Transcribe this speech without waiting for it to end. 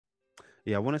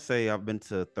Yeah, I want to say I've been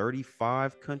to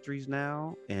 35 countries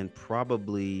now, and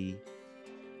probably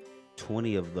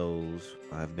 20 of those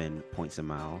have been points and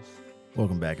miles.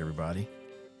 Welcome back, everybody.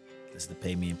 This is the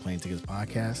Pay Me in Plane Tickets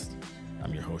podcast.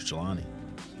 I'm your host, Jelani.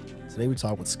 Today we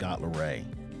talk with Scott Leray,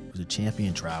 who's a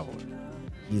champion traveler.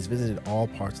 He has visited all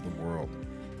parts of the world,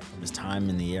 from his time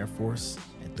in the Air Force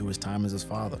and through his time as his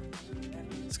father.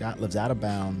 Scott lives out of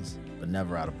bounds, but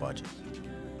never out of budget.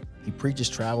 He preaches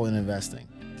travel and investing,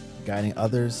 guiding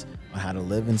others on how to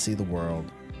live and see the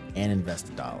world and invest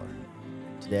a dollar.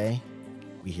 Today,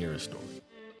 we hear his story.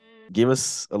 Give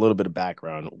us a little bit of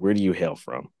background. Where do you hail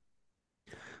from?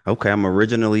 Okay, I'm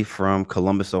originally from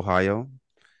Columbus, Ohio.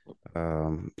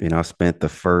 I spent the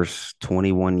first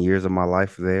 21 years of my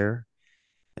life there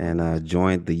and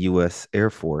joined the U.S. Air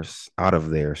Force out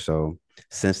of there. So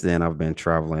since then, I've been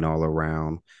traveling all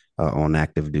around on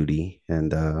active duty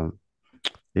and,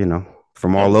 you know,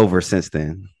 from all Okay. over since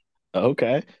then.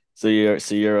 Okay. So you're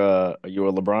are you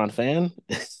a LeBron fan?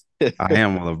 I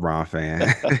am a LeBron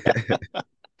fan.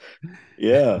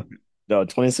 Yeah. No,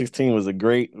 2016 was a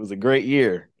great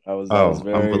year. Oh,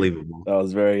 unbelievable. I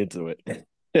was very into it.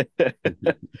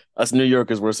 Us New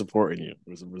Yorkers were supporting you.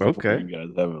 We're supporting Okay. you guys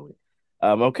heavily.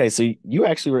 Okay, so you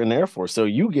actually were in the Air Force, so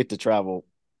you get to travel,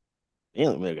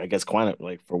 I guess quite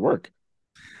like for work.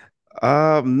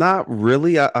 Not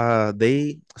really.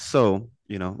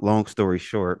 Long story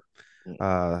short,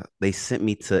 they sent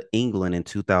me to England in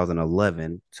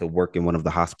 2011 to work in one of the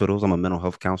hospitals. I'm a mental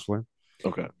health counselor,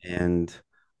 Okay. and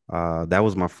that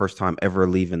was my first time ever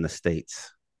leaving the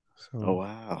States. Oh So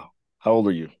wow. How old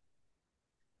are you?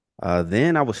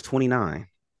 then I was 29.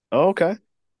 Oh, okay.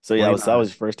 So yeah, that was 29.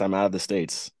 your first time out of the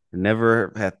States.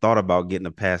 Never had thought about getting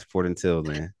a passport until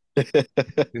then.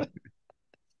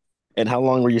 And how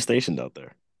long were you stationed out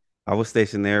there? I was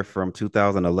stationed there from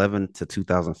 2011 to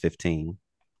 2015.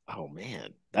 Oh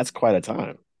man, that's quite a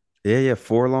time. Yeah, yeah,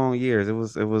 4 long years. It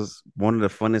was one of the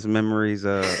funnest memories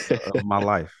of my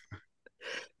life.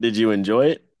 Did you enjoy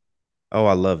it? Oh,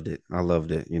 I loved it. I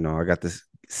loved it. I got to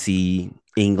see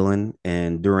England,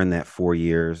 and during that 4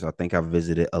 years, I think I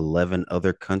visited 11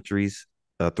 other countries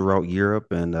throughout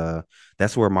Europe, and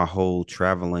that's where my whole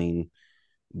traveling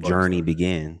Bug journey started.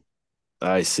 began.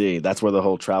 I see. That's where the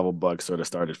whole travel bug sort of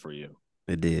started for you.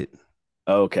 It did.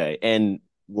 Okay. And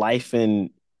life in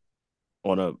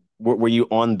on a were you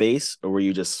on base or were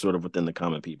you just sort of within the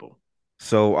common people?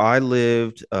 So I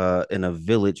lived in a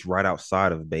village right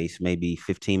outside of base, maybe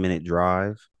 15-minute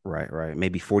drive. Right, right.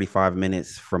 Maybe 45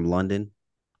 minutes from London.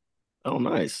 Oh,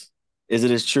 nice. Is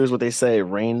it as true as what they say? It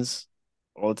rains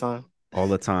all the time? All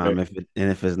the time.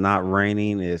 If it's not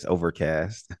raining, it's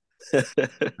overcast.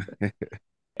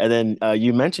 And then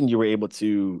you mentioned you were able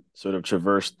to sort of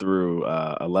traverse through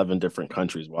 11 different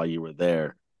countries while you were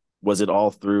there. Was it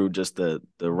all through just the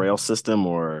rail system,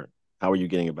 or how are you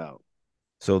getting about?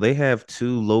 So they have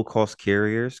two low-cost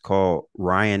carriers called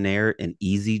Ryanair and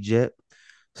EasyJet.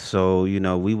 So,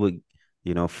 we would,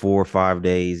 4 or 5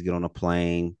 days, get on a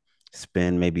plane,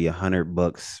 spend maybe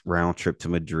 $100 round trip to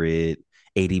Madrid,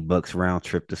 $80 round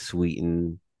trip to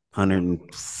Sweden, Wow.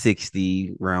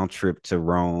 160 round trip to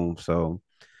Rome. So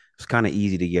it's kind of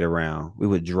easy to get around. We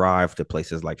would drive to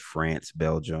places like France,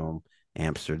 Belgium,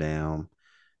 Amsterdam,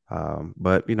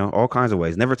 but all kinds of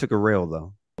ways. Never took a rail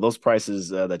though. Those prices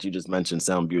that you just mentioned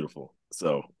sound beautiful.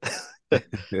 So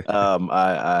um,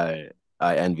 I, I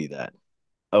I envy that.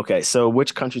 Okay, so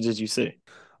which countries did you see?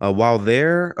 While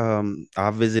there,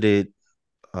 I visited.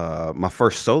 My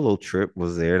first solo trip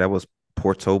was there. That was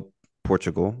Porto,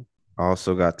 Portugal. I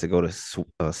also got to go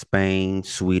to Spain,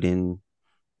 Sweden,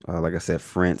 like I said,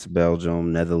 France,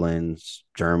 Belgium, Netherlands,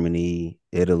 Germany,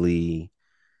 Italy,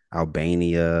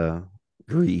 Albania,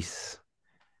 Greece.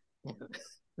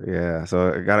 Yeah,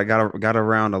 so I got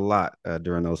around a lot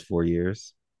during those 4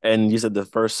 years. And you said the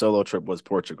first solo trip was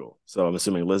Portugal. So I'm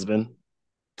assuming Lisbon.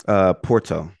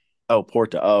 Porto. Oh,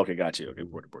 Porto. Oh, okay, got you. Okay,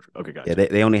 Portugal. Okay, Yeah, got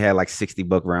they only had like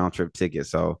 $60 round trip tickets.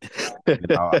 So, you.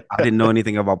 I didn't know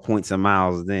anything about points and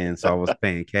miles then, so I was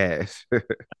paying cash.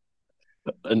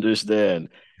 Understand.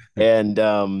 And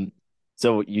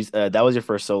so you that was your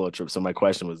first solo trip. So my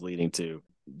question was leading to,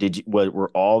 were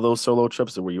all those solo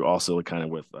trips, or were you also kind of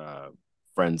with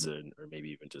friends and or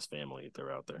maybe even just family that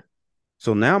were out there?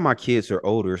 So now my kids are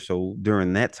older. So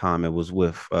during that time, it was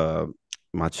with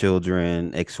my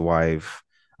children, ex-wife,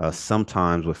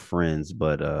 sometimes with friends,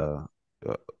 but uh,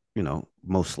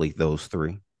 mostly those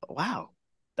three. Wow.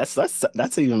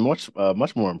 That's even much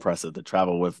more impressive to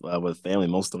travel with family.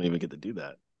 Most don't even get to do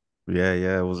that. Yeah,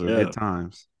 yeah, it was a good Yeah.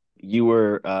 times. You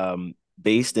were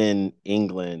based in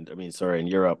England, I mean, sorry, in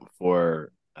Europe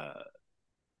for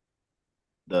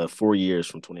the 4 years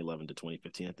from 2011 to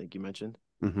 2015, I think you mentioned.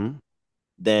 Hmm.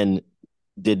 Then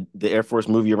did the Air Force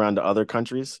move you around to other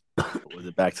countries? Or was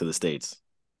it back to the States?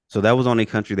 So that was the only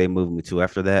country they moved me to.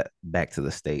 After that, back to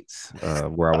the States,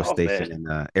 where I was Oh stationed man.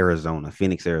 in Arizona,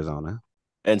 Phoenix, Arizona.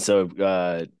 And so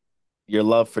your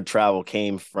love for travel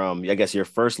came from, I guess your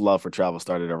first love for travel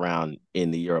started around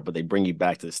in the Europe, but they bring you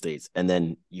back to the States and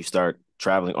then you start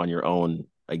traveling on your own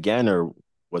again, or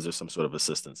was there some sort of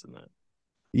assistance in that?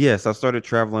 Yes, I started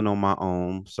traveling on my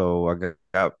own. So I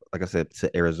got, like I said,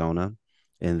 to Arizona,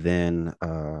 and then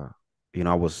I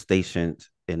was stationed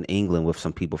in England with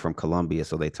some people from Colombia.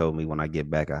 So they told me when I get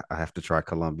back, I have to try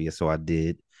Colombia. So I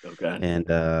did, Okay. and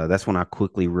that's when I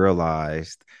quickly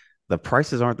realized the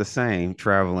prices aren't the same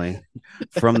traveling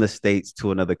from the States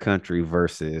to another country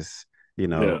versus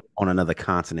Yeah. on another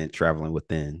continent traveling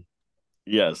within.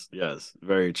 Yes, yes,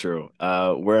 very true.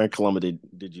 Where in Colombia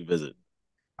did you visit?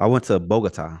 I went to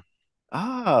Bogota.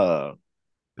 Ah,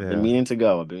 I've been Yeah. meaning to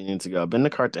go. I've been meaning to go. I've been to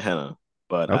Cartagena,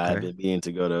 but I've Okay. been meaning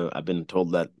to go to. I've been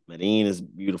told that Medellin is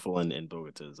beautiful and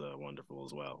Bogota is wonderful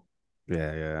as well.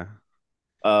 Yeah, yeah.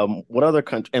 What other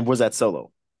country? And was that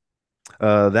solo?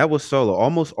 That was solo.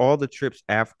 Almost all the trips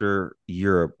after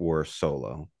Europe were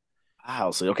solo.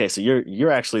 Wow. So okay, so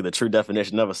you're actually the true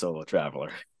definition of a solo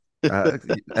traveler.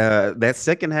 Uh, that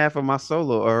second half of my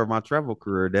solo or my travel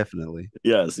career, definitely.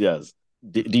 Yes, yes.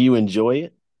 Do you enjoy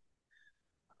it?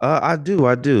 I do.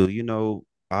 I do.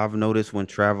 I've noticed when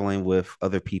traveling with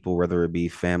other people, whether it be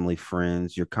family,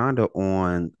 friends, you're kind of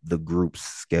on the group's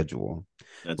schedule.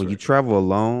 That's When you right. travel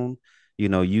alone,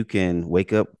 you can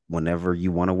wake up whenever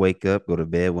you want to wake up, go to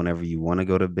bed whenever you want to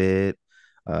go to bed,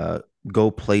 uh,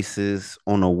 go places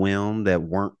on a whim that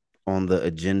weren't on the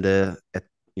agenda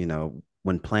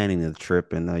when planning the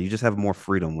trip. And you just have more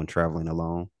freedom when traveling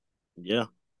alone. Yeah,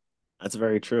 that's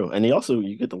very true. And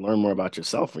you get to learn more about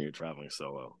yourself when you're traveling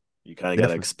solo. You kind of got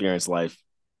to Definitely. experience life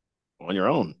on your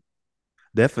own.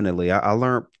 Definitely. I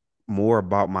learned more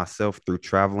about myself through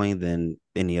traveling than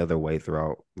any other way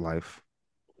throughout life.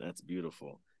 That's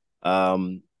beautiful.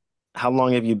 Um, how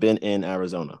long have you been in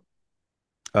Arizona?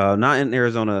 Not in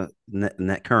Arizona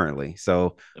net currently.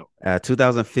 So, No.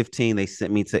 2015, they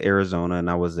sent me to Arizona, and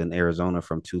I was in Arizona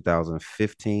from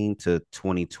 2015 to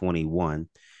 2021.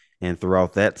 And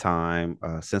throughout that time,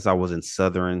 since I was in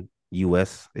southern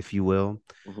U.S., if you will,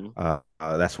 Mhm.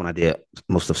 that's when I did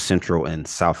most of Central and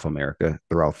South America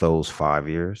throughout those 5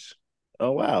 years.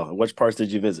 Oh wow. Which parts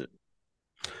did you visit?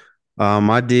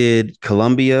 I did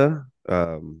Colombia,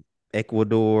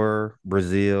 Ecuador,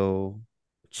 Brazil,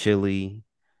 Chile,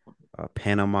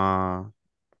 Panama.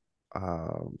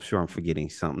 I'm sure I'm forgetting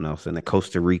something else, and then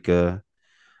Costa Rica,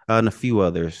 and a few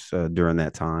others during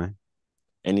that time.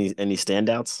 Any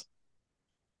standouts?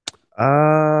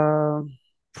 Uh,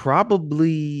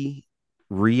 Probably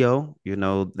Rio.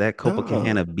 That Oh,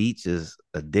 Copacabana beach is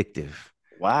addictive.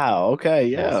 wow. Okay.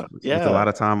 Yes, Yeah. with a Yeah. lot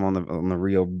of time on the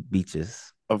Rio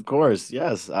beaches. Of course.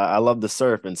 Yes. I love the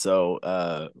surf, and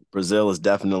so Brazil is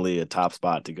definitely a top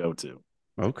spot to go to.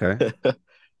 Okay.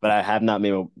 But I have not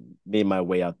made my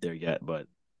way out there yet. But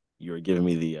you're giving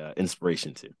me the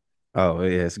inspiration to. Oh,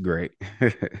 yeah, it's great.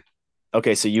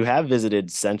 Okay, so you have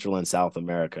visited Central and South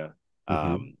America.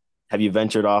 Hmm. Have you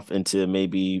ventured off into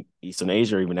maybe Eastern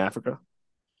Asia or even Africa?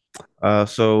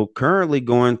 So currently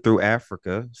going through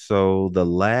Africa. So the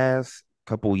last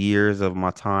couple years of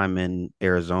my time in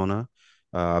Arizona,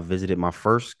 I visited my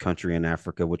first country in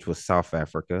Africa, which was South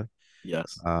Africa,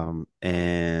 Yes.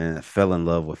 and fell in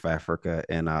love with Africa.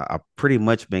 And I've pretty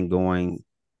much been going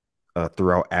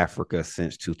throughout Africa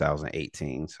since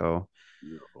 2018. So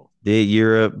Beautiful. did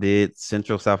Europe, did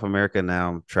Central South America. Now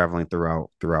I'm traveling throughout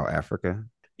Africa.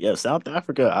 Yeah, South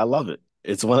Africa, I love it.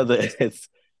 It's one of the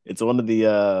it's one of the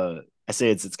I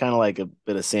say it's kind of like a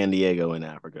bit of San Diego in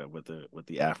Africa with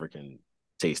the African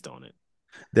taste on it.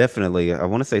 Definitely. I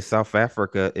want to say South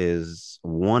Africa is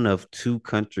one of two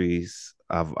countries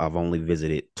I've only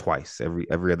visited twice. Every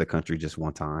other country just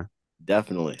one time.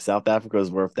 Definitely. South Africa is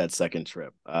worth that second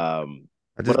trip. I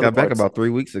What just other got back parts? about 3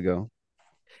 weeks ago.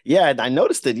 Yeah, I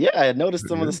noticed it. Yeah, I had noticed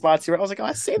some of the Yeah. spots here. I was like, oh,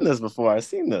 I've seen this before. I've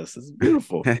seen this. It's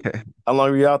beautiful. How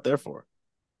long were you out there for?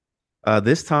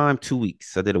 This time 2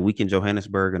 weeks. I did a week in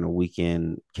Johannesburg and a week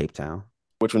in Cape Town.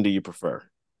 Which one do you prefer?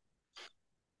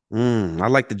 I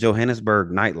like the Johannesburg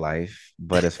nightlife,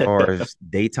 but as far as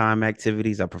daytime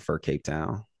activities, I prefer Cape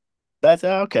Town. That's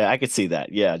okay. I could see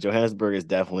that. Yeah, Johannesburg is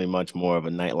definitely much more of a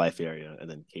nightlife area, and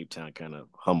then Cape Town kind of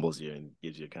humbles you and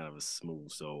gives you kind of a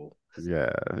smooth soul.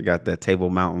 Yeah, I got that Table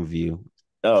Mountain view.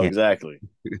 Oh, Can't. exactly.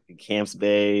 Camps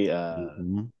Bay,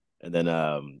 Mhm. and then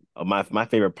my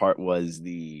favorite part was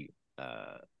the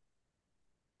uh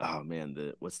Oh man,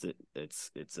 it's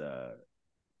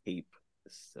Cape,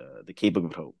 the Cape of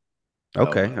Good Hope.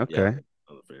 Okay, Yeah, okay.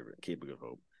 another favorite, Cape of Good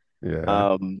Hope. Yeah.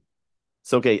 Um,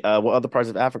 so okay, what other parts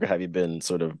of Africa have you been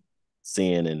sort of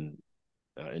seeing and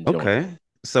enjoying? Okay.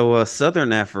 So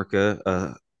Southern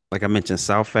Africa, like I mentioned,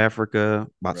 South Africa,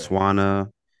 Right. Botswana,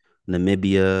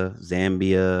 Namibia,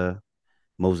 Zambia,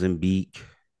 Mozambique,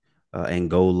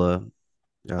 Angola,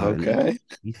 in Okay.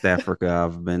 East Africa,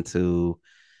 I've been to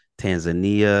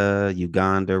Tanzania,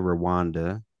 Uganda,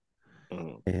 Rwanda,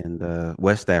 Mm, and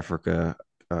West Africa,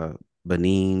 uh,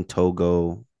 Benin,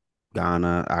 Togo,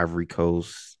 Ghana, Ivory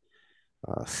Coast,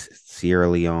 Sierra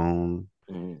Leone,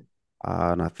 mm.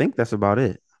 and I think that's about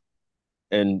it.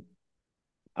 And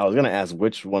I was gonna ask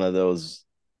which one of those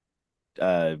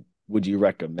uh would you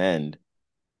recommend?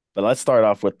 But let's start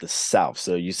off with the South.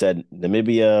 So you said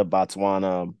Namibia,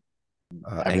 Botswana,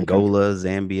 African Angola, countries,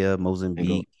 Zambia,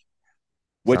 Angola. Mozambique,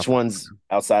 Which South ones Africa.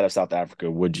 outside of South Africa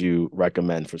would you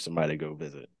recommend for somebody to go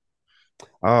visit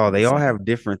Oh, in the they all summer? have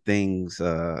different things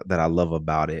that I love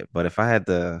about it. But if I had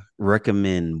to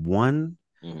recommend one,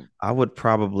 Mhm. I would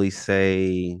probably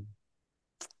say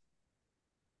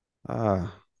uh,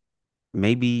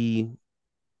 maybe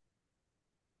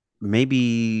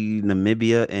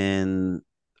Namibia and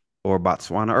or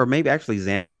Botswana, or maybe actually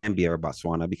Zambia or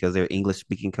Botswana because they're English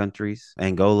speaking countries.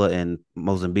 Angola and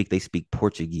Mozambique, they speak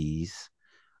Portuguese.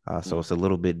 So Mm. it's a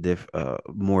little bit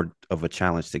more of a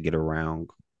challenge to get around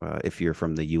if you're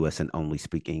from the US and only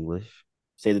speak English.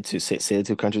 Say the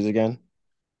two countries again.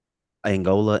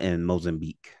 Angola and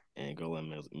Mozambique. Angola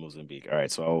and Mozambique. All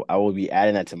right, so I will be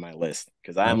adding that to my list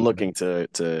because I'm Okay. looking to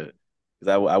because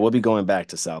I will be going back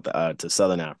to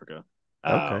Southern Africa.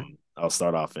 Okay. I'll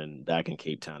start off back in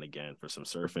Cape Town again for some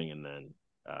surfing, and then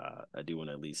I do want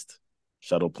to at least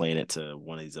shuttle plane it to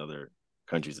one of these other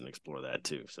countries and explore that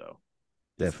too. So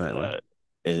this is Definitely.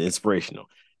 inspirational.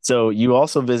 So you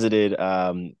also visited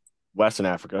Western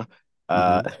Africa.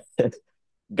 Uh, Hmm.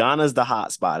 Ghana's the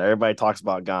hot spot. Everybody talks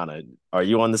about Ghana. Are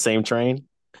you on the same train?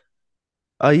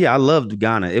 Yeah, I loved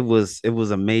Ghana. It was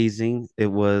amazing. It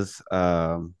was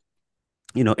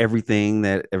everything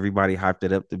that everybody hyped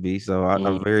it up to be. So I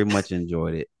Mm. very much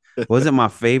enjoyed it. Wasn't my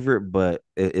favorite, but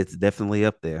it's definitely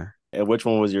up there. And which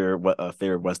one was your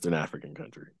favorite Western African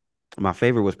country? My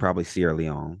favorite was probably Sierra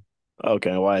Leone.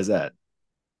 Okay, why is that?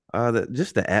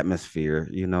 Just the atmosphere.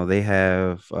 They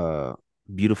have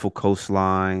beautiful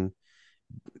coastline,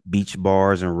 beach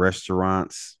bars and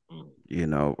restaurants.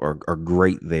 Mm. Are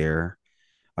great there.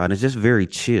 And it's just very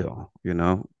chill.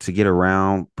 To get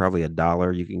around, probably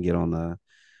 $1 you can get on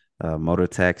the motor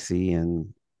taxi,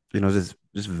 and just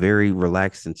very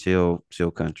relaxed and chill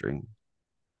country.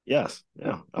 Yes,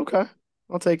 yeah, okay.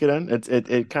 I'll take it in.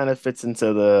 It kind of fits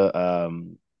into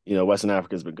the Western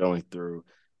Africa's been going through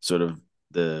sort of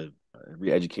the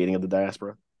re-educating of the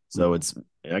diaspora. So Mhm. it's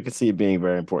I can see it being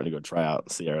very important to go try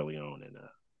out Sierra Leone and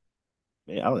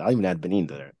I'll even add Benin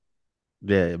to there.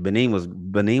 Yeah, Benin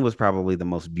was probably the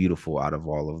most beautiful out of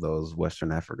all of those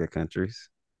Western Africa countries.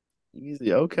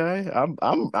 Easy, okay. I'm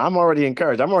already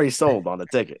encouraged. I'm already sold on the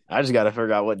ticket. I just got to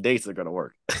figure out what dates are going to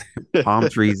work. Palm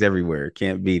trees everywhere.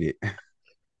 Can't beat it.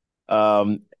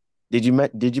 Um, did you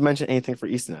mention anything for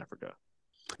Eastern Africa?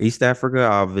 East Africa,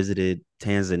 I visited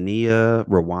Tanzania,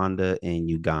 Rwanda, and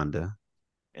Uganda.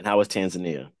 And how was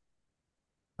Tanzania?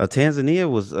 Tanzania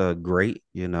was great.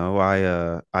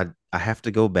 I have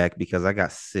to go back because I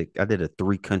got sick. I did a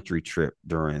 3 country trip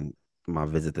during my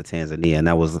visit to Tanzania, and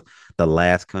that was the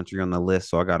last country on the list.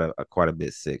 So I got quite a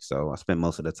bit sick. So I spent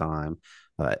most of the time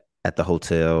uh, at the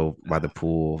hotel by the Ah,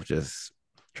 pool, just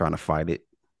trying to fight it.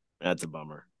 that's a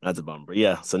bummer. That's a bummer. But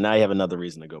yeah, so now you have another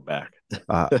reason to go back.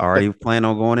 I already plan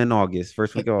on going in August,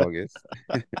 first week of August.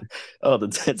 Oh,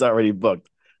 it's already booked.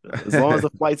 As long as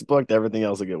the flight's booked, everything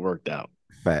else will get worked out.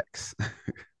 Facts.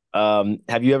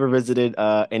 Have you ever visited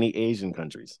any Asian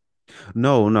countries?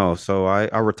 No, no. So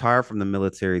I retired from the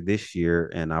military this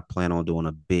year, and I plan on doing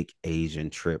a big Asian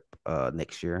trip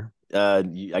next year. I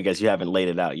guess you haven't laid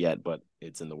it out yet, but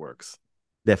it's in the works.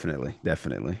 Definitely,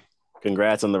 definitely.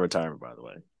 Congrats on the retirement, by the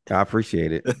way. I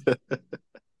appreciate it.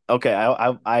 Okay,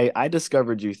 I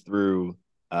discovered you through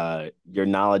your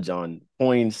knowledge on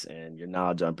points and your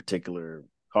knowledge on particular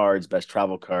cards, best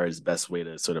travel cards, best way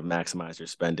to sort of maximize your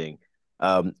spending.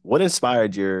 What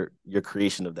inspired your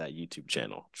creation of that YouTube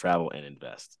channel, Travel and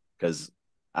Invest? Because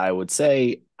I would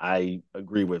say I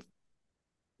agree with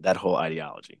that whole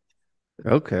ideology.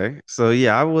 Okay. So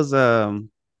yeah, I was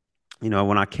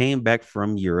when I came back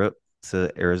from Europe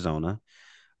to Arizona,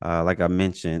 like I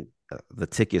mentioned, the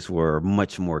tickets were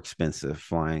much more expensive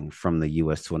flying from the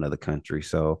US to another country.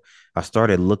 So I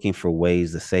started looking for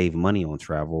ways to save money on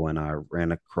travel, and I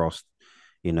ran across,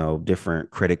 different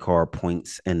credit card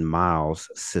points and miles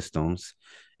systems,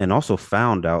 and also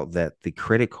found out that the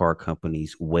credit card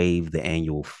companies waive the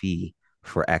annual fee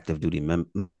for active duty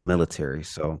military.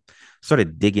 So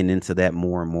started digging into that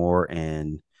more and more,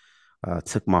 and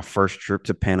took my first trip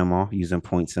to Panama using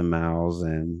points and miles.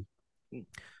 And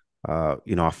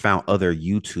I found other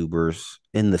YouTubers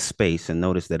in the space and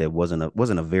noticed that it wasn't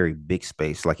a very big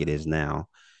space like it is now.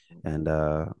 And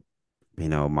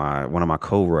my one of my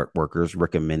co-workers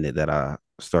recommended that I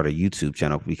start a YouTube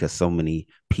channel because so many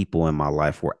people in my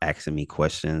life were asking me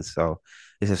questions. So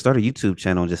they said start a YouTube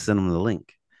channel and just send them the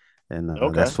link. And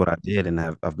Okay. that's what I did, and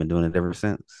I've been doing it ever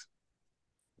since.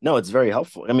 No, it's very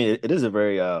helpful. I mean, it is a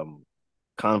very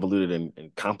convoluted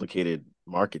and complicated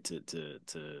market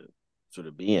to sort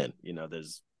of be in.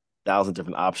 There's thousand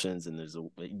different options, and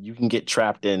you can get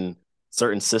trapped in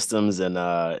certain systems, and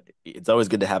it's always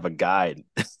good to have a guide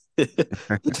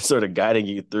sort of guiding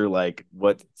you through like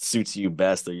what suits you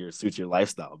best or suits your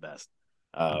lifestyle best.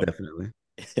 Um, Definitely.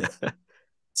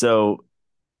 so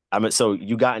so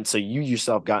you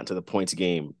yourself got into the points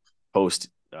game post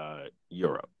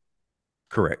Europe.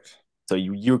 Correct. So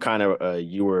you kind of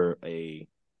you were a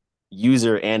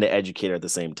user and an educator at the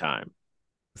same time.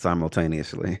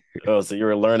 Simultaneously. Oh, so you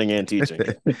were learning and teaching.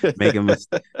 Making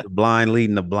the blind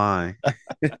leading the blind.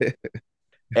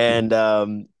 And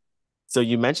so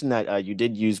you mentioned that you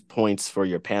did use points for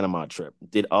your Panama trip.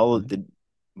 Did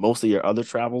most of your other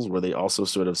travels were they also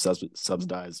sort of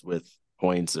subsidized with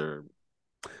points or?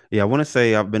 Yeah, I want to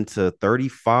say I've been to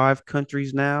 35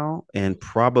 countries now, and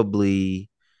probably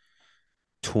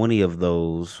 20 of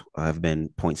those have been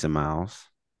points and miles.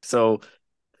 So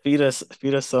feed us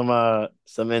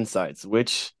some insights.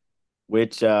 Which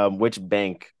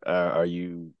bank are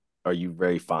you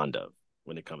very fond of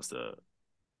when it comes to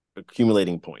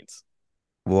accumulating points?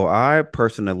 Well, I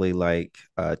personally like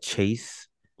Chase,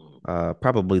 Mhm.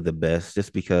 probably the best,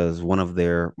 just because one of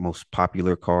their most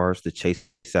popular cars, the Chase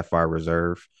Sapphire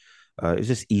Reserve, it's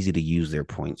just easy to use their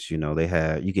points.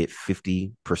 You get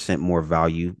 50% more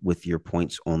value with your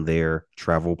points on their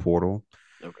travel portal.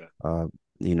 Okay. Uh,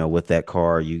 with that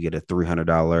car, you get a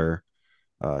 $300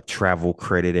 travel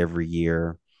credit every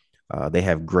year. They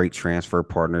have great transfer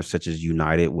partners such as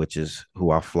United, which is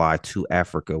who I fly to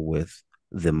Africa with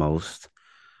the most.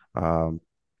 Um,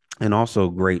 and also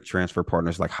great transfer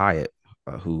partners like Hyatt,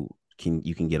 who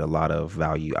you can get a lot of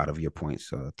value out of your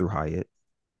points through Hyatt.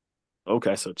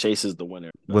 Okay, so Chase is the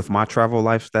winner. With my travel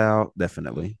lifestyle,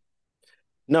 definitely.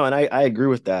 No, and I agree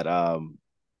with that.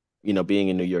 Being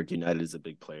in New York, United is a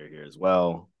big player here as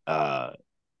well.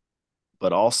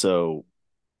 But also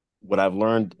what I've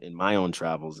learned in my own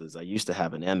travels is I used to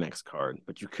have an Amex card,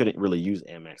 but you couldn't really use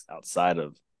Amex outside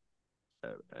of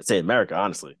I'd say America,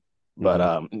 honestly. But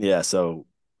Hmm. yeah, so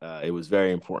it was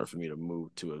very important for me to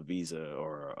move to a Visa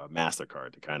or a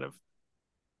MasterCard to kind of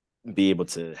be able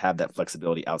to have that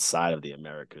flexibility outside of the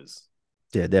Americas.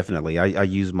 Yeah, definitely. I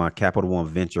use my Capital One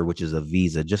Venture, which is a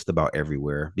Visa, just about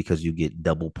everywhere because you get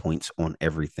double points on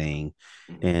everything.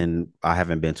 Mhm. And I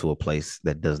haven't been to a place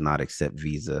that does not accept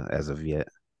Visa as of yet.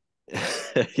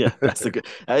 Yeah, that's the good.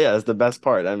 Yeah, that's the best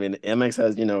part. I mean, Amex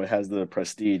has, it has the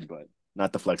prestige, but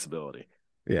not the flexibility.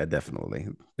 Yeah, definitely.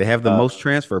 They have the Uh, most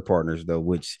transfer partners, though,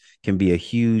 which can be a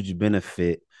huge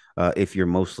benefit if you're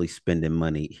mostly spending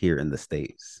money here in the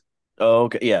States. oh,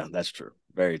 okay, yeah, that's true.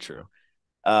 Very true.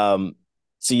 Um,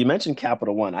 so you mentioned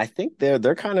Capital One. I think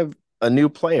they're kind of a new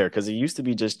player because it used to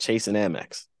be just Chase and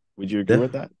Amex. Would you agree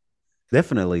with Def- that?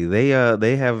 Definitely. They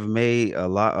have made a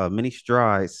lot many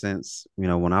strides since,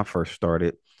 when I first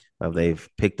started. Mhm, They've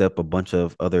picked up a bunch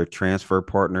of other transfer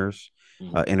partners,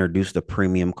 mhm. introduced a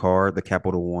premium card, the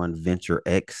Capital One Venture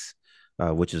X,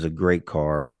 which is a great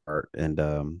card.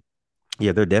 And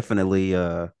yeah, they're definitely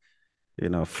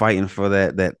fighting for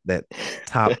that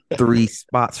top three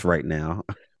spots right now.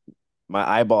 My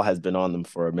eyeball has been on them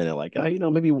for a minute. Like,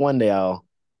 maybe one day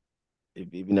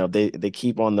if they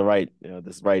keep on the right,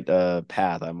 this right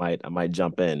path, I might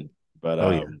jump in. But Oh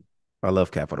yeah. I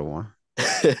love Capital One.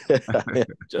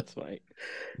 just like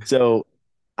so,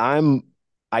 I'm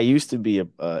I used to be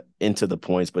into the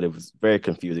points, but it was very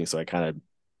confusing. So I kind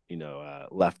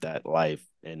of left that life,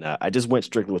 and I just went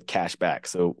strictly with cash back.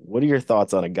 So, what are your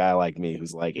thoughts on a guy like me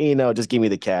who's like, hey, just give me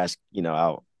the cash.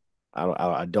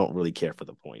 I don't really care for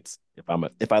the points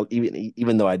if I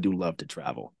even though I do love to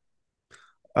travel.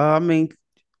 I mean,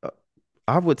 uh,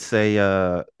 I would say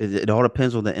it all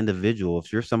depends on the individual.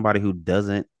 If you're somebody who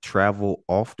doesn't travel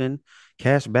often,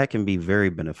 cash back can be very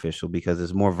beneficial because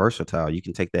it's more versatile. You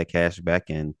can take that cash back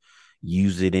and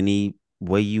use it any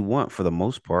way you want for the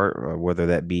most part, or whether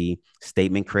that be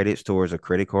statement credits towards a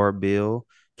credit card bill,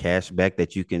 cash back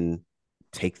that you can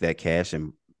take that cash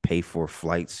and pay for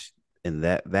flights in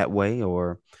that way,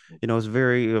 or it's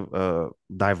very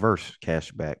diverse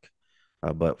cash back.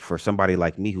 But for somebody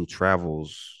like me who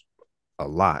travels a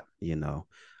lot,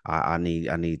 I need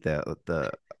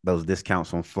the those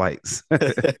discounts on flights.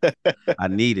 I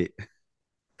need it.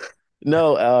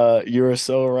 No, you were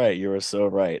so right. You were so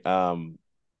right.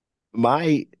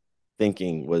 My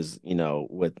thinking was,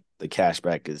 with the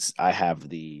cashback is I have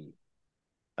the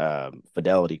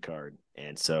Fidelity card,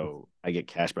 and so I get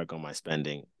cashback on my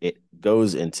spending. It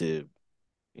goes into,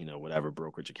 whatever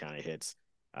brokerage account it hits,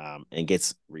 and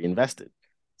gets reinvested. Mhm.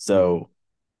 So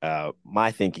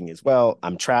my thinking is, well,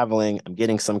 I'm traveling, I'm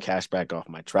getting some cash back off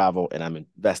my travel, and I'm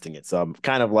investing it. So I'm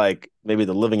kind of like maybe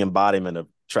the living embodiment of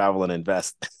travel and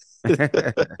invest.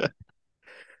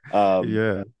 Um,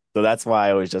 Yeah. so that's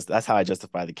how I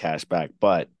justify the cash back.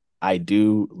 But I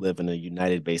do live in a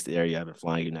United based area. I've been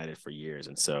flying United for years.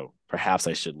 And so perhaps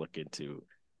I should look into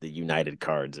the United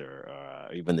cards or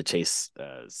even the Chase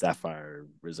Sapphire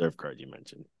Reserve card you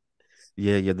mentioned.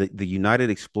 Yeah. The United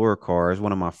Explorer card is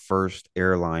one of my first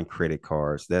airline credit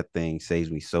cards. That thing saves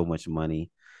me so much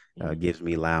money, Mhm. gives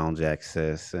me lounge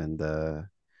access, and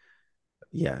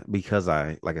yeah, because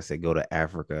like I said, go to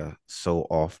Africa so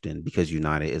often because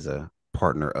United is a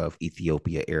partner of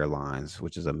Ethiopia Airlines,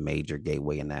 which is a major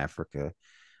gateway in Africa.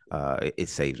 It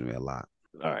saves me a lot.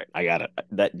 All right, I got it.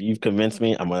 That you've convinced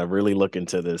me. I'm gonna really look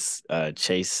into this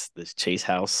Chase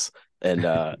house, and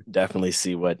definitely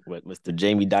see what Mr.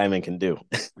 Jamie Dimon can do.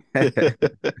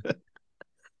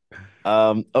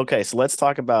 Okay, so let's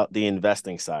talk about the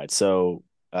investing side. So,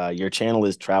 your channel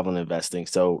is travel and investing.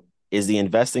 So, is the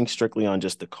investing strictly on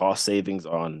just the cost savings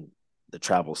on the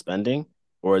travel spending,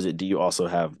 or do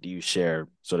you share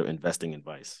sort of investing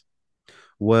advice?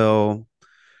 Well,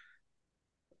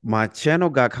 my channel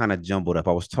got kind of jumbled up.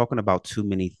 I was talking about too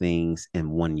many things in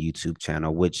one YouTube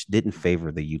channel, which didn't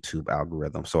favor the YouTube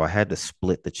algorithm. So I had to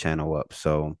split the channel up.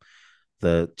 So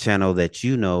the channel that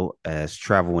you know as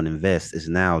Travel and Invest is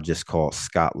now just called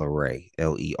Scott Leray,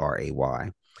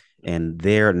 Leray. And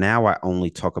there now I only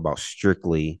talk about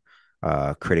strictly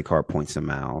credit card points and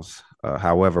miles.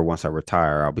 However, once I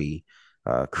retire, I'll be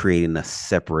creating a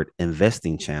separate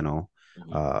investing channel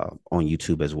Mhm. on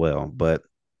YouTube as well. But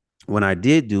when I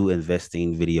did do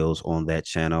investing videos on that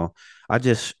channel, I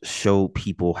just showed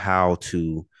people how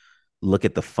to look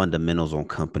at the fundamentals on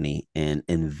company and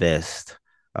invest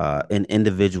in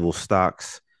individual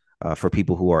stocks for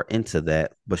people who are into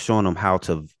that, but showing them how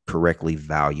to correctly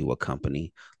value a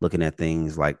company, looking at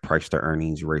things like price to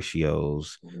earnings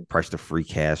ratios, Mhm. price to free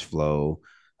cash flow,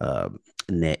 uh,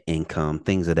 net income,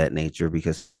 things of that nature,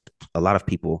 because a lot of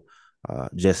people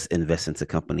just invest into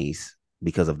companies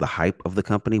because of the hype of the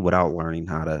company without learning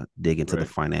how to dig into the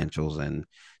Right. financials and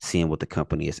seeing what the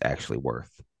company is actually worth.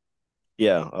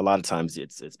 Yeah, a lot of times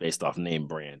it's based off name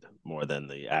brand more than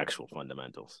the actual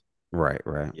fundamentals. Right,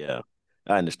 right. Yeah,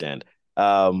 I understand.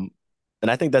 Um, and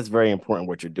I think that's very important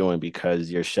what you're doing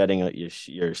because you're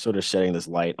sort of shedding this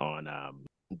light on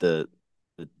the,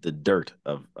 the dirt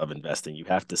of investing. You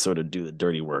have to sort of do the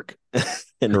dirty work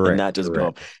and Correct, not just go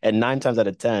up. correct, And nine times out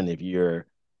of ten, if you're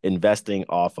investing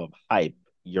off of hype,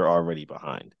 you're already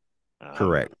behind. Um,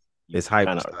 correct. you It's you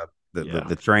kind hyped. of The yeah.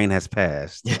 the train has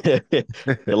passed.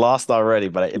 You lost already,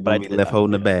 but You're gonna be left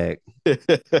holding the bag.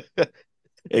 yeah.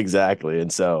 Exactly.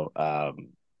 And so, I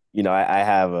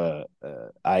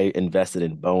invested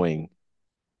in Boeing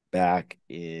back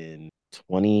in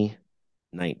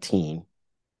 2019,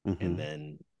 and Hmm.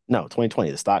 then no,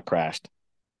 2020, the stock crashed,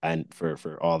 and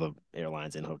for all the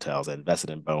airlines and hotels, I invested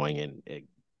in Boeing, and it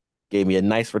gave me a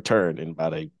nice return in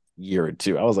about a year or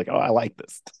two. I was like, oh, I like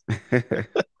this.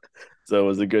 So it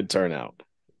was a good turnout.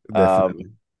 Um, Definitely.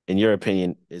 in your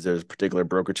opinion, is there a particular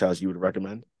brokerage house you would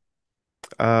recommend?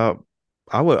 Uh,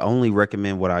 I would only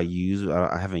recommend what I use.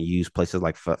 I haven't used places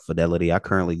like Fidelity. I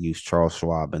currently use Charles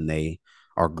Schwab, and they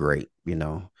are great.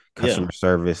 Yeah. Customer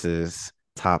service is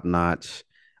top notch.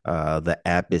 The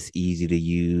app is easy to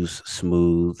use,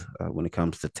 smooth. When it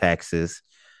comes to taxes,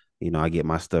 I get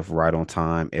my stuff right on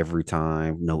time every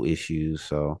time, no issues.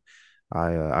 So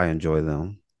I enjoy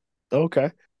them.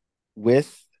 Okay.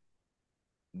 With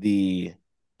the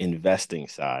investing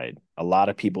side, a lot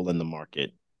of people in the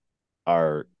market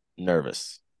are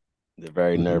nervous. They're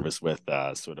very Hmm. nervous with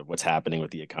sort of what's happening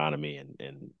with the economy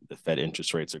and the Fed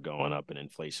interest rates are going up and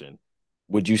inflation.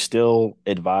 would you still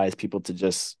advise people to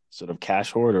just sort of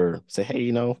cash hoard or say,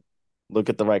 hey, look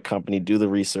at the right company, do the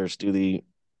research, do the,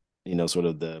 sort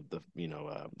of the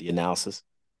analysis,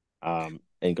 and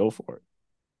go for it?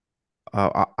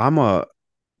 I'm a,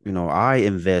 I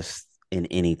invest in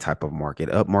any type of market,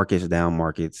 up markets, down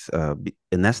markets, and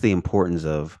that's the importance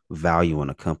of valuing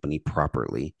a company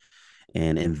properly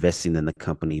and investing in the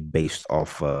company based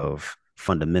off of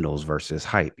fundamentals versus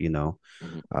hype.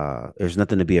 Mhm. There's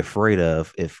nothing to be afraid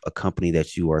of if a company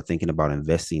that you are thinking about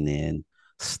investing in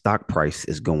stock price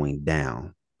is going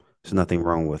down. There's Mhm. nothing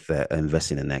wrong with that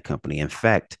investing in that company. In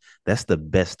fact, that's the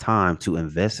best time to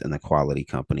invest in a quality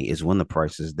company is when the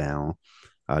price is down.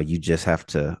 You just have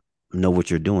to know what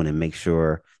you're doing and make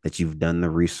sure that you've done the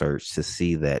research to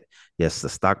see that yes, the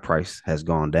stock price has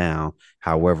gone down.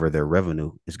 However, their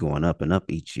revenue is going up and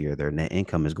up each year. Their net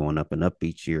income is going up and up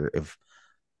each year. If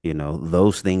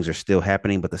those things are still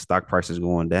happening, but the stock price is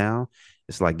going down,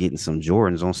 it's like getting some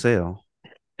Jordans on sale.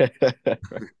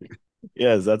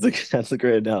 Yes, that's a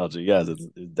great analogy. Yes, it's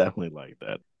definitely like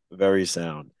that. Very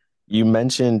sound. You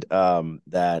mentioned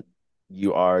that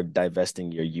you are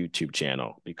divesting your YouTube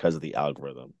channel because of the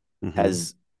algorithm. Mm-hmm.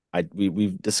 Has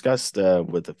we've discussed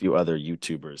with a few other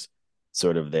YouTubers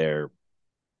sort of their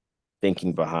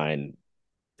thinking behind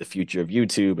the future of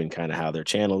YouTube and kind of how their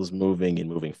channel is moving and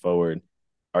moving forward.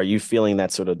 Are you feeling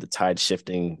that sort of the tide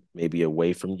shifting maybe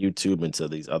away from YouTube into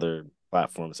these other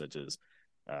platforms such as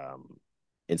um,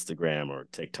 Instagram or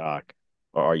TikTok?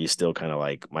 Or are you still kind of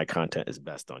like my content is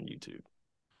best on YouTube?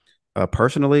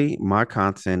 Personally, my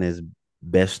content is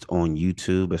best on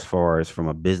YouTube as far as from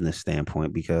a business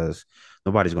standpoint because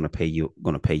nobody's going to pay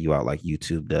you out like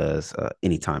YouTube does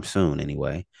anytime soon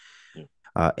anyway.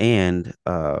 Yeah. And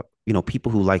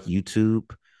people who like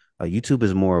YouTube, YouTube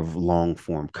is more of long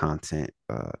form content.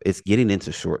 It's getting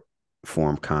into short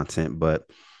form content, but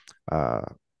uh,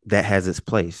 that has its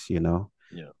place.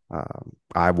 Yeah.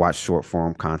 I watch short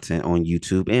form content on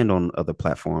YouTube and on other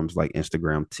platforms like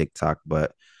Instagram, TikTok,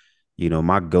 but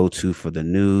my go-to for the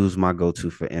news, my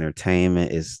go-to for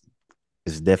entertainment is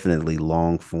definitely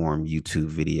long form YouTube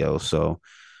video. So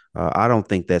I don't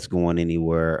think that's going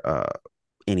anywhere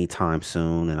anytime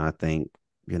soon. And I think,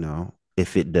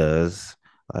 if it does,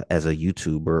 as a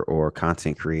YouTuber or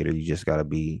content creator, you just got to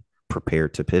be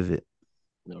prepared to pivot.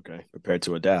 Okay. Prepared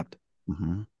to adapt.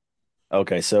 Hmm.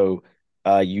 Okay. So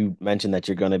you mentioned that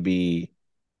you're going to be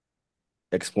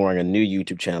exploring a new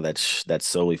YouTube channel that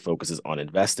solely focuses on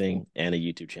investing and a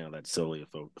YouTube channel that solely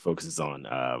focuses on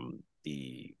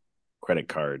the credit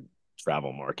card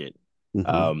travel market. Hmm.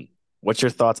 Um, what's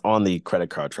your thoughts on the credit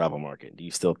card travel market? Do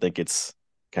you still think it's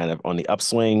kind of on the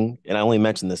upswing? And I only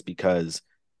mention this because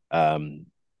um,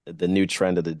 the new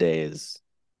trend of the day is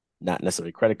not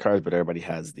necessarily credit cards, but everybody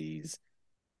has these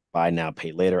buy now,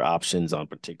 pay later options on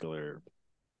particular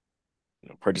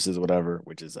purchases, whatever,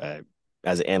 which is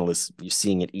as an analyst, you're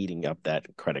seeing it eating up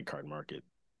that credit card market.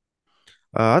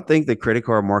 I think the credit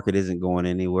card market isn't going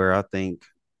anywhere. I think,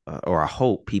 or I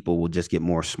hope people will just get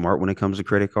more smart when it comes to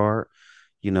credit card.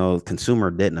 Consumer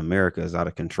debt in America is out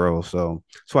of control. So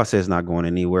that's why I say it's not going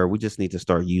anywhere. We just need to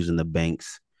start using the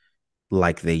banks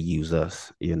like they use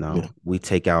us. Yeah. We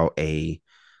take out a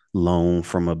loan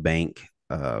from a bank,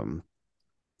 uh,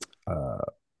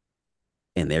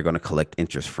 and they're going to collect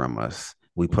interest from us.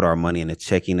 We put Mhm. our money in a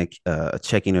checking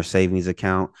or savings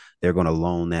account. They're going to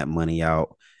loan that money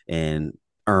out and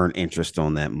earn interest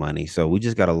on that money. So we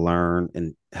just got to learn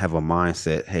and have a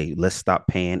mindset. Hey, let's stop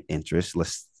paying interest.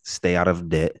 Let's stay out of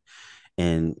debt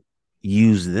and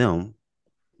use them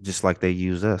just like they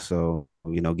use us. So,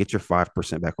 get your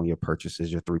 5% back on your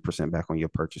purchases, your 3% back on your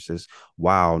purchases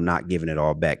while not giving it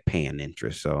all back, paying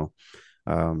interest. So,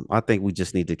 I think we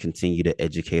just need to continue to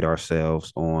educate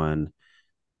ourselves on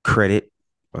credit,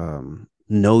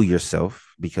 know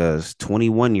yourself, because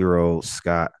 21-year-old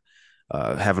Scott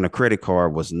having a credit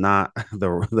card was not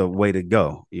the way to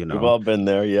go. We've all been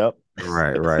there. Yep.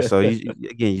 Right, right. So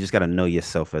again, you just got to know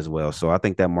yourself as well. So I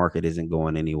think that market isn't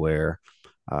going anywhere.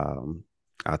 Um,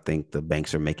 I think the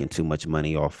banks are making too much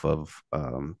money off of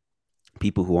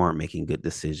people who aren't making good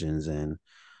decisions, and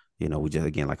we just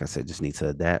again, like I said, just need to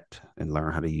adapt and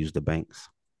learn how to use the banks.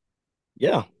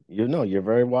 Yeah, you're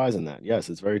very wise in that. Yes,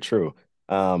 it's very true.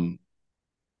 Um,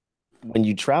 when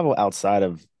you travel outside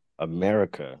of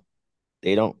America,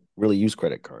 they don't really use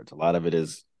credit cards. A lot of it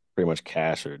is pretty much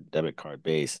cash or debit card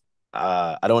based.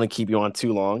 I don't want to keep you on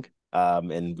too long.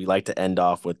 And we like to end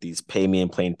off with these pay me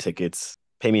and plane tickets,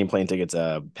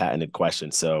 patented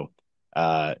questions. So,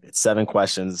 it's 7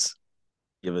 questions.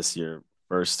 Give us your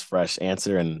first fresh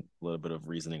answer and a little bit of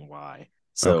reasoning why.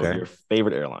 So, Okay. your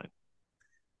favorite airline?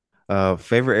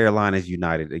 Favorite airline is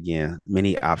United again.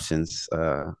 Many options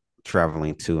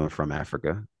traveling to and from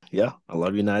Africa. Yeah, I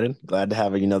love United. Glad to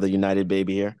have another United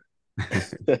baby here.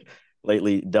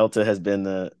 Lately, Delta has been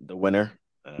the winner.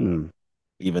 Hmm.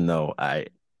 Even though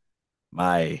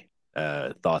my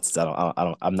thoughts,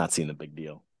 I'm not seeing the big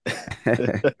deal.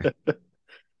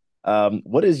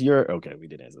 What is your okay? We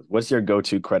did answer this. What's your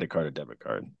go-to credit card or debit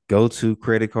card? Go to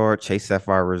credit card, Chase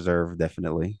Sapphire Reserve,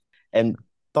 definitely. And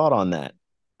thought on that.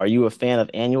 Are you a fan of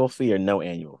annual fee or no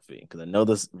annual fee? Because I know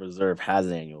this reserve has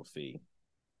an annual fee,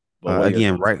 but what are your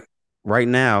Again, go-to? right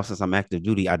now, since I'm active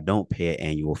duty, I don't pay an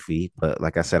annual fee. But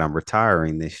like I said, I'm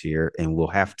retiring this year and will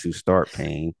have to start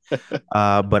paying.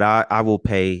 But I will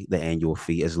pay the annual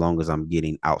fee as long as I'm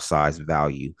getting outsized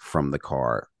value from the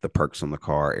card, the perks on the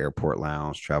car, airport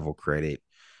lounge, travel credit,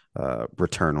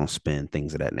 return on spend,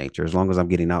 things of that nature. As long as I'm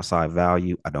getting outside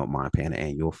value, I don't mind paying an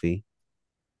annual fee.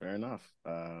 Fair enough.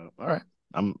 All right.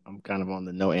 I'm kind of on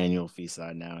the no annual fee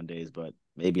side nowadays, but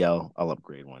maybe I'll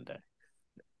upgrade one day.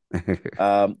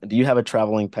 Do you have a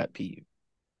traveling pet peeve?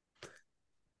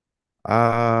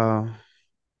 uh,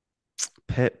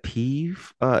 Pet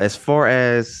peeve. As far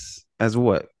as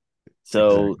what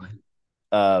So exactly?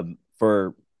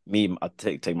 for me, I'll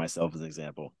take myself as an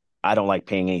example. I don't like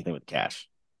paying anything with cash.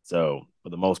 So for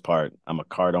the most part, I'm a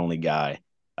card only guy.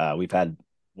 We've had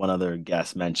one other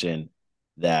guest mention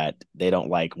that they don't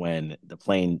like when the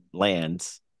plane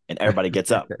lands and everybody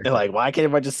gets up. They're like, why can't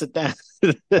everybody just sit down?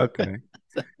 Okay.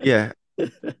 Yeah,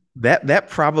 that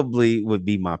probably would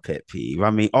be my pet peeve.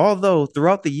 I mean, although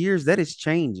throughout the years that is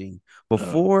changing.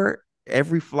 Uh, Before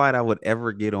every flight I would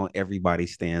ever get on, everybody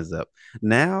stands up.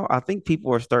 Now I think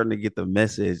people are starting to get the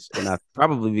message, and I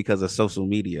probably because of social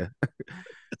media.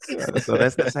 So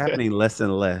that's happening less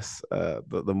and less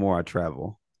the more I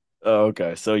travel. oh,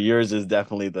 okay. So yours is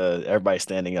definitely the everybody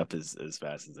standing up as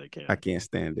fast as they I can. can't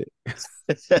stand it.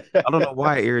 I don't know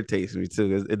why it irritates me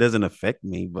too. It doesn't affect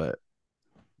me, but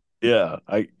Yeah,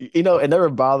 it never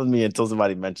bothered me until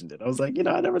somebody mentioned it. I was like,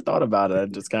 I never thought about it. I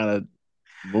just kind of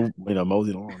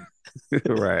moseyed on.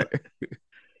 right.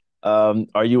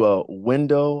 Are you a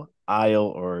window, aisle,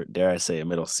 or dare I say a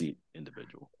middle seat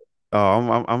individual?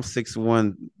 Oh, I'm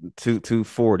 6'1",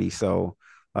 240, so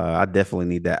I definitely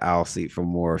need that aisle seat for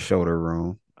more shoulder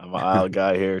room. I'm an aisle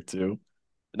guy here too.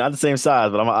 Not the same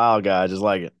size, but I'm an aisle guy. I just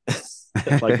like it.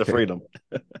 Like the freedom.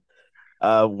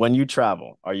 When you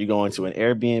travel, are you going to an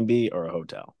Airbnb or a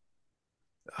hotel?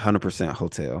 100%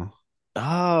 hotel.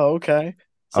 Oh, okay.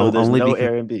 So there's Only no because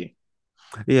Airbnb.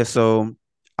 yeah, so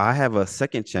I have a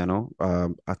second channel.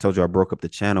 I told you I broke up the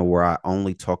channel where I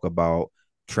only talk about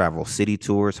travel, city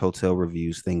tours, hotel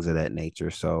reviews, things of that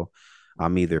nature. So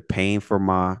I'm either paying for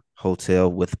my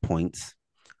hotel with points.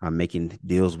 I'm making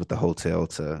deals with the hotel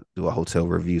to do a hotel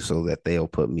review so that they'll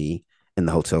put me in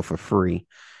the hotel for free.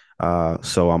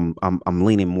 So I'm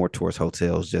leaning more towards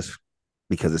hotels just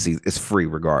because it's free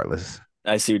regardless.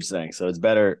 I see what you're saying. So it's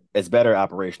better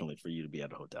operationally for you to be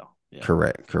at a hotel. Yeah,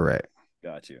 Correct, correct.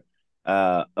 got you.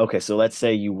 Okay, so let's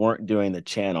say you weren't doing the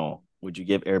channel. Would you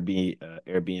give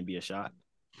Airbnb a shot?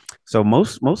 So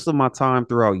most of my time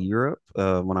throughout Europe,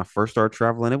 when I first started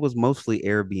traveling, it was mostly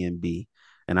Airbnb,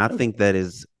 and I Okay. think that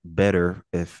is better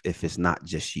if it's not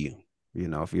just you. You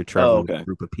know, if you're Oh, traveling with a okay.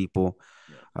 group of people,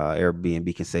 Yeah.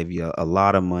 Airbnb can save you a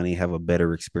lot of money, have a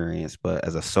better experience. But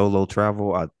as a solo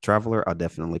traveler, I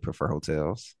definitely prefer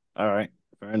hotels. All right.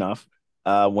 Fair enough.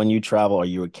 When you travel, are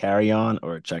you a carry-on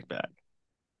or a check bag?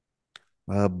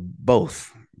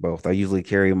 Both. I usually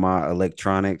carry my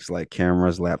electronics like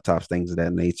cameras, laptops, things of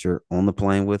that nature on the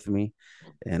plane with me,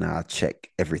 and I check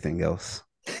everything else.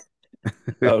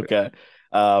 Okay.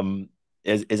 Um,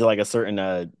 is it like a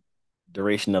certain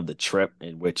duration of the trip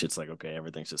in which it's like, okay,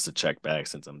 everything's just a check bag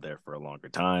since I'm there for a longer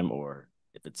time, or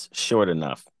if it's short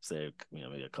enough, say,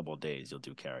 maybe a couple of days, you'll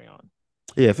do carry on.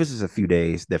 Yeah, if it's just a few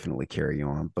days, definitely carry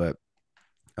on. But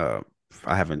uh,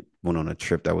 I haven't went on a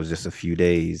trip that was just a few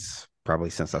days, probably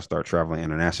since I started traveling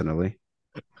internationally.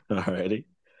 Alrighty.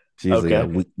 It's usually a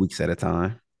Okay. weeks at a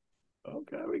time.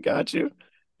 Okay, we got you.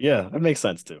 Yeah, that makes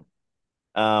sense too.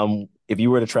 If you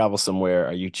were to travel somewhere,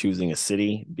 are you choosing a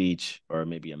city, beach, or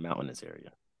maybe a mountainous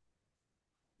area?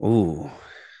 Ooh,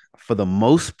 for the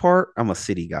most part, I'm a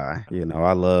city guy. You know,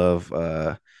 I love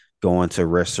going to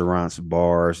restaurants,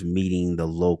 bars, meeting the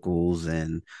locals,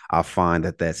 and I find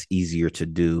that that's easier to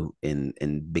do in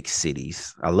big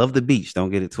cities. I love the beach. Don't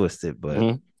get it twisted, but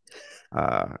Hmm.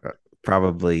 uh,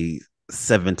 probably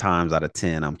 7 times out of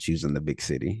 10, I'm choosing the big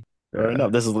city. Fair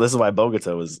enough. This is why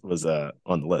Bogota was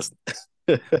on the list.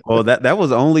 Well, that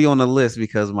was only on the list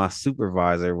because my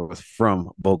supervisor was from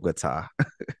Bogota.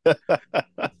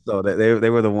 So they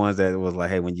were the ones that was like,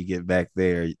 hey, when you get back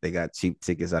there, they got cheap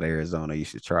tickets out of Arizona. You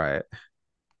should try it.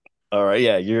 All right,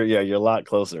 you're a lot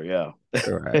closer. Yeah.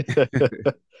 All right.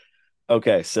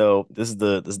 Okay, so this is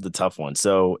the tough one.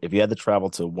 So if you had to travel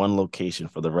to one location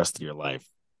for the rest of your life,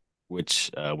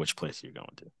 which place are you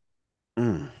going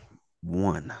to?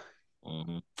 One.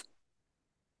 Hmm.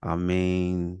 I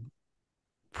mean,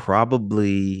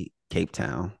 probably Cape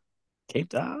Town. Cape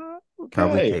Town.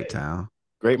 Probably Okay. Cape Town.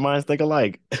 Great minds think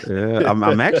alike. Yeah,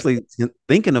 I'm actually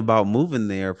thinking about moving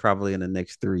there probably in the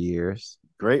next 3 years.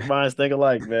 Great minds think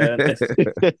alike, man.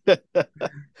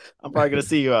 I'm probably gonna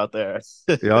see you out there.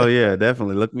 Oh yeah,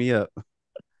 definitely. Look me up.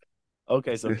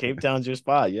 Okay, so Cape Town's your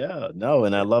spot. Yeah, no,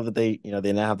 and I love that they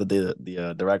now have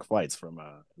the direct flights from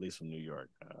at least from New York.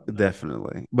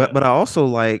 Definitely. But Yeah. but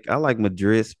I like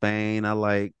Madrid, Spain. I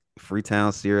like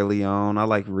Freetown, Sierra Leone. I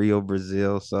like Rio,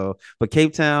 Brazil. So, but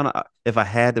Cape Town, if I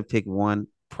had to pick one,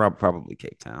 probably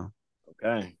Cape Town.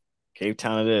 Okay. Cape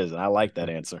Town it is, and I like that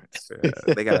answer.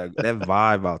 They got that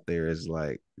vibe out there is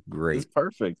like It's great.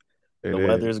 perfect. It The is.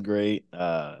 weather's great.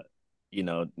 Yeah,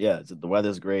 so the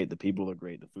weather's great. The people are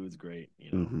great. The food's great.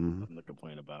 Hmm. Nothing to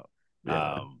complain about.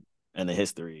 Yeah, And the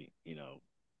history,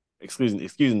 excusing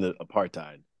the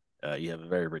apartheid, you have a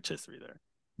very rich history there.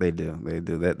 they do. They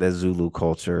do. That Zulu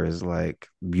culture is like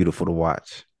beautiful to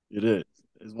watch. It is.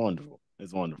 It's wonderful.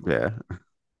 It's wonderful. Yeah,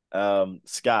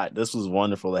 Scott, this was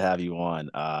wonderful to have you on.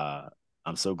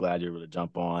 I'm so glad you're able to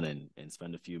jump on and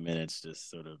spend a few minutes just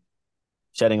sort of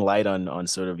shedding light on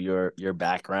sort of your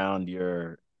background,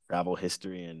 your travel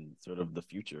history, and sort of the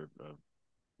future of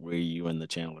where you and the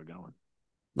channel are going.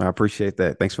 I appreciate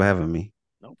that. Thanks for having me.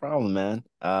 No problem, man.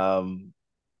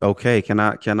 Okay, can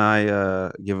I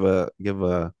give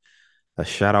a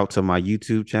shout out to my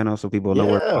YouTube channel so people know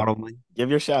where to Yeah, follow me? give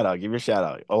your shout out. Give your shout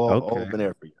out. All Okay. open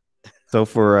air for you. So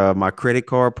for my credit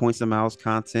card points and miles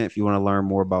content, if you want to learn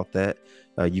more about that,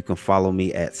 you can follow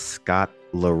me at Scott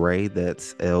Leray.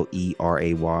 That's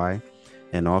Leray.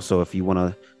 And also, if you want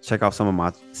to check out some of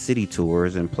my city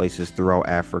tours and places throughout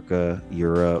Africa,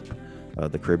 Europe,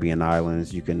 the Caribbean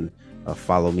islands, you can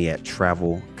follow me at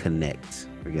Travel Connect.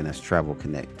 Again, that's Travel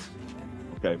Connect.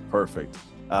 Okay, perfect.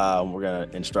 We're gonna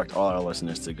instruct all our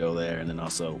listeners to go there, and then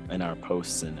also in our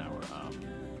posts and our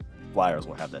flyers,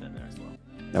 we'll have that in there as well.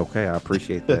 Okay, I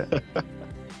appreciate that.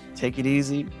 Take it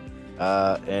easy,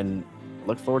 and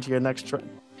look forward to your next trip.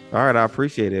 All right, I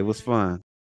appreciate it. It was fun.